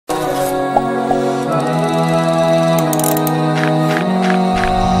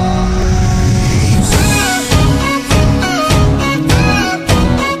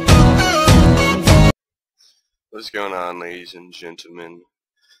going on, ladies and gentlemen?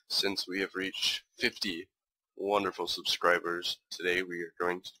 Since we have reached 50 wonderful subscribers, today we are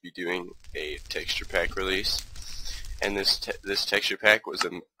going to be doing a texture pack release. And this texture pack was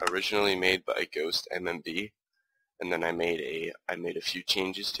originally made by Ghost MMB, and then I made a few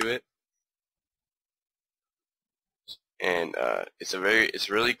changes to it. And it's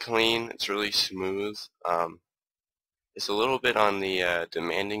really clean. It's really smooth. It's a little bit on the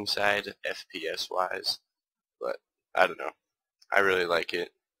demanding side, FPS wise, but I don't know. I really like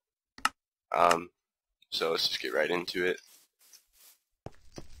it. So let's just get right into it.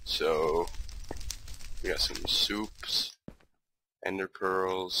 So we got some soups, ender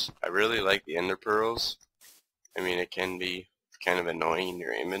pearls. I really like the ender pearls. I mean, it can be kind of annoying in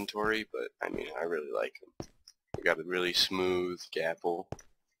your inventory, but I mean, I really like them. We got a really smooth gapple.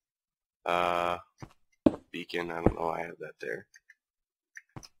 Beacon, I don't know why I have that there.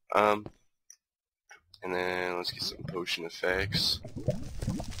 And then let's get some potion effects.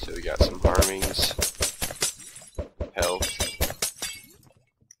 So we got some harmings, health,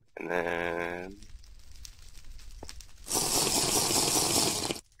 and then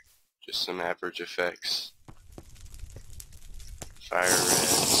just some average effects. Fire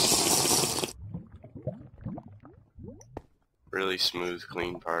reds, really smooth,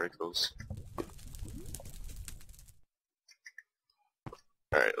 clean particles.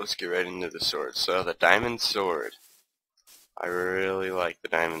 Alright, let's get right into the sword. So the diamond sword. I really like the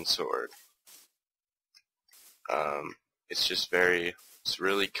diamond sword. It's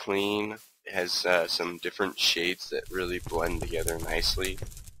really clean. It has some different shades that really blend together nicely.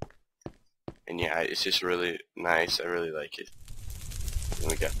 And yeah, it's just really nice. I really like it. And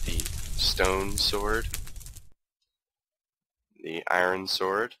we got the stone sword, the iron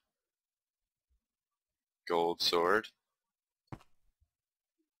sword, gold sword,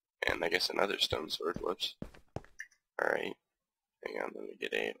 and I guess another stone sword. Whoops. Alright. Hang on, let me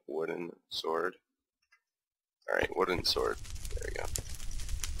get a wooden sword. Alright, wooden sword. There we go.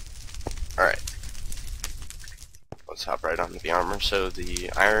 Alright. Let's hop right onto the armor. So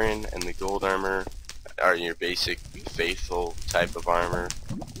the iron and the gold armor are your basic faithful type of armor.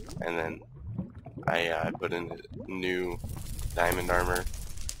 And then I put in the new diamond armor.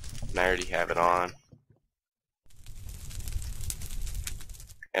 And I already have it on.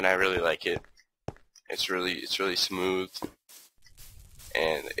 And I really like it. It's really smooth.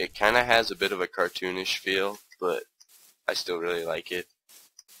 And it kind of has a bit of a cartoonish feel, but I still really like it.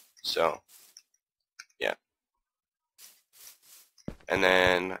 So, yeah. And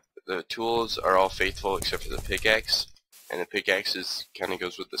then the tools are all faithful except for the pickaxe. And the pickaxe kind of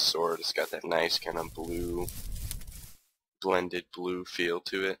goes with the sword. It's got that nice kind of blue, blended blue feel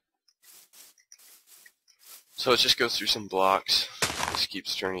to it. So let's just go through some blocks. This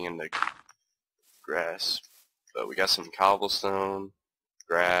keeps turning into grass. But we got some cobblestone,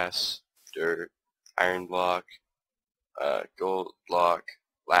 grass, dirt, iron block, gold block,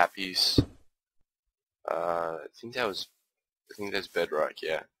 lapis. I think that's bedrock.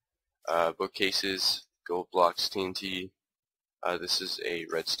 Yeah. Bookcases, gold blocks, TNT. This is a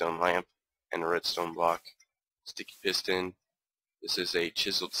redstone lamp and a redstone block. Sticky piston. This is a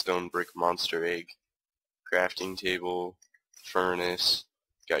chiseled stone brick monster egg. Crafting table, furnace.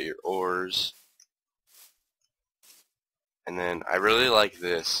 Got your ores. And then I really like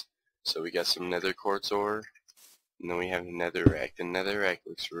this. So we got some nether quartz ore. And then we have netherrack. The netherrack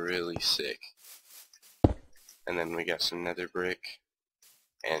looks really sick. And then we got some nether brick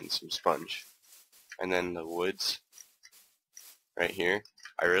and some sponge. And then the woods right here.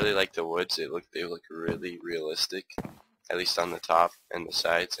 I really like the woods. They look really realistic. At least on the top and the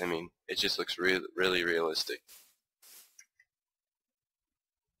sides. I mean, it just looks really realistic.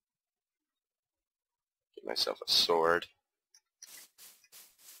 Get myself a sword.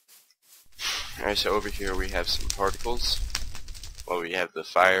 Alright, so over here we have some particles. Well, we have the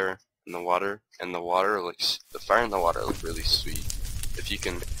fire and the water, and the fire and the water look really sweet. If you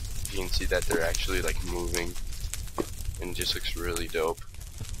can see that they're actually like moving, and it just looks really dope.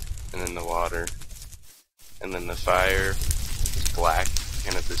 And then the water, and then the fire is black,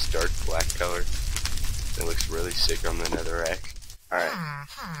 kind of this dark black color. It looks really sick on the netherrack. Alright,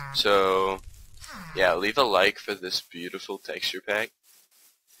 so yeah, leave a like for this beautiful texture pack.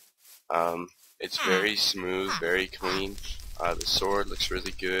 It's very smooth, very clean. The sword looks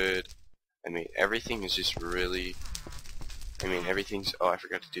really good. I mean, everything is just really... oh, I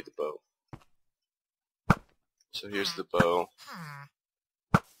forgot to do the bow. So here's the bow.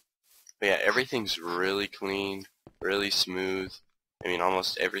 But yeah, everything's really clean, really smooth. I mean,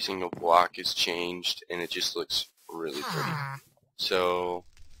 almost every single block is changed, and it just looks really pretty. So,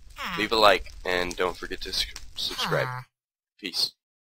 leave a like, and don't forget to subscribe. Peace.